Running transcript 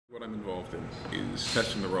What I'm involved in is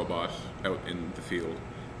testing the robot out in the field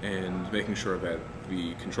and making sure that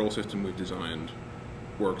the control system we've designed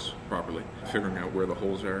works properly, figuring out where the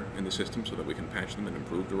holes are in the system so that we can patch them and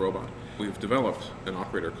improve the robot. We've developed an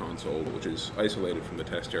operator console which is isolated from the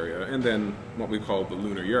test area, and then what we call the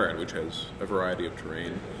lunar yard, which has a variety of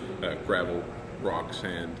terrain, gravel, rock,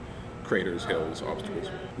 sand, craters, hills, obstacles.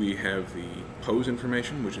 We have the pose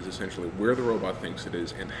information, which is essentially where the robot thinks it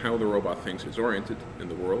is and how the robot thinks it's oriented in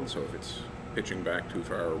the world, so if it's pitching back too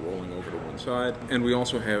far or rolling over to one side. And we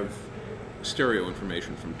also have stereo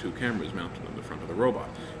information from two cameras mounted on the front of the robot.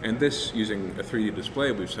 And this, using a 3D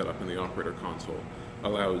display we've set up in the operator console,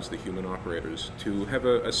 allows the human operators to have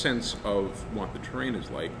a sense of what the terrain is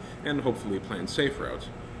like and hopefully plan safe routes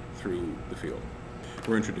through the field.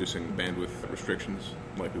 We're introducing bandwidth restrictions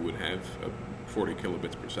like we would have 40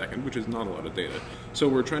 kilobits per second, which is not a lot of data. So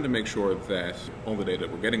we're trying to make sure that all the data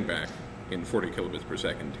we're getting back in 40 kilobits per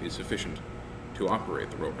second is sufficient to operate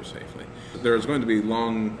the rover safely. There's going to be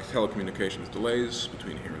long telecommunications delays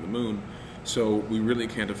between here and the moon, so we really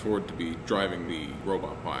can't afford to be driving the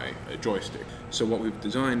robot by a joystick. So what we've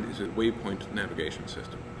designed is a waypoint navigation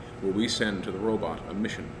system, where we send to the robot a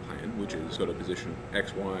mission plan, which is go to position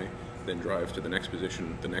X, Y, then drive to the next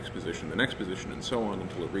position, the next position, the next position, and so on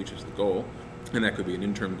until it reaches the goal. And that could be an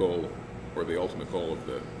interim goal or the ultimate goal of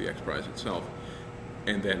the X Prize itself,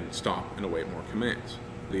 and then stop and await more commands.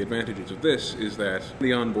 The advantages of this is that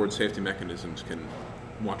the onboard safety mechanisms can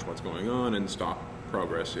watch what's going on and stop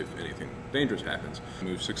progress if anything dangerous happens.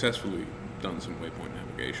 We've successfully done some waypoint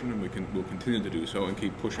navigation, and we'll continue to do so and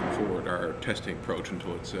keep pushing forward our testing approach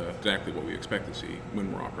until it's exactly what we expect to see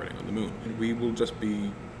when we're operating on the moon. We will just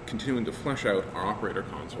be continuing to flesh out our operator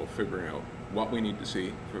console, figuring out what we need to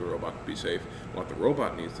see for the robot to be safe, what the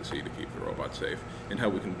robot needs to see to keep the robot safe, and how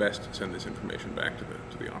we can best send this information back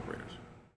to the operators.